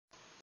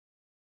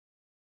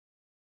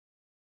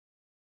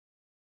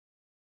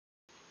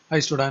Hi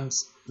students,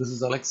 this is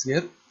Alex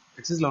here.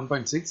 Exercise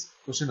 11.6,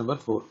 question number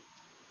 4.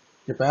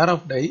 A pair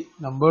of die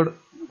numbered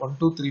 1,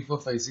 2, 3, 4,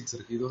 5, 6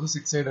 இருக்கு. இது வந்து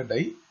 6-sided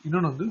die.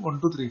 இன்னொன்று வந்து 1,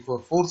 2, 3, 4,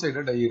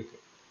 4-sided die இருக்கு.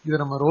 இதை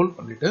நம்ம ரோல்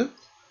பண்ணிட்டு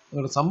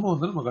அதோட சம்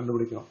வந்து நம்ம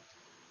கண்டுபிடிக்கிறோம்.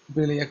 இப்போ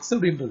இதில் x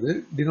அப்படின்றது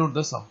denote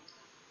the sum.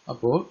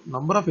 அப்போ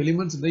number of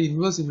elements in the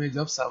inverse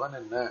image of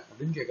 7 என்ன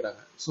அப்படின்னு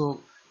கேட்குறாங்க. ஸோ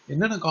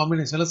என்னென்ன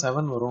காம்பினேஷனில்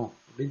 7 வரும்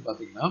அப்படின்னு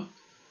பார்த்தீங்கன்னா,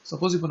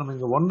 சப்போஸ் இப்போ நம்ம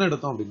இங்கே 1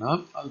 எடுத்தோம் அப்படின்னா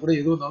அது கூட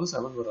எது வந்தாலும்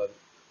 7 வராது,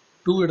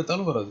 2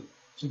 எடுத்தாலும் வராது.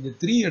 ஸோ இங்கே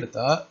 3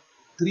 எடுத்தால்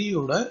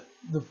 3யோட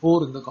இந்த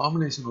 4 இந்த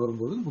காம்பினேஷன்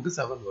வரும்போது நமக்கு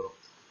 7 வரும்.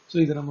 ஸோ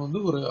இதை நம்ம வந்து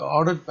ஒரு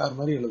ஆர்டர்ட் பேர்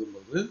மாதிரி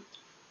எழுதும்போது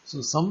ஸோ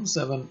சம்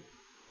 7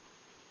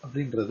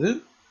 அப்படின்றது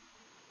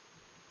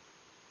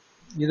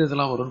இது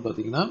இதெல்லாம் வரும்னு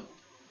பார்த்தீங்கன்னா,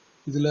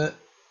 இதில்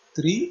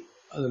 3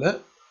 அதில்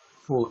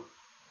 4,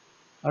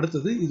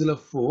 அடுத்தது இதில்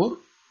 4,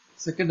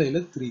 செகண்ட்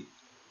ஐயில் 3,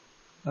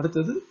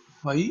 அடுத்தது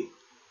 5,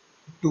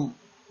 2,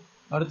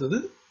 அடுத்தது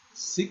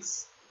 6,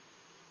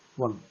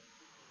 1.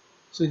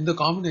 ஸோ இந்த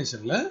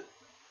காம்பினேஷனில்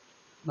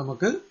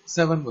நமக்கு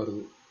 7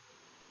 வருது.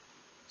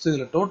 ஸோ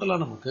இதில்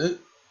டோட்டலாக நமக்கு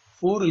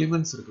 4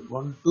 எலிமெண்ட்ஸ் இருக்குது,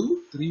 1, 2,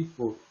 3,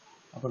 4.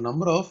 அப்போ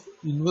நம்பர் ஆஃப்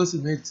இன்வர்ஸ்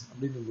இமேஜ்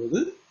அப்படிங்கும்போது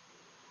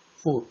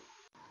 4.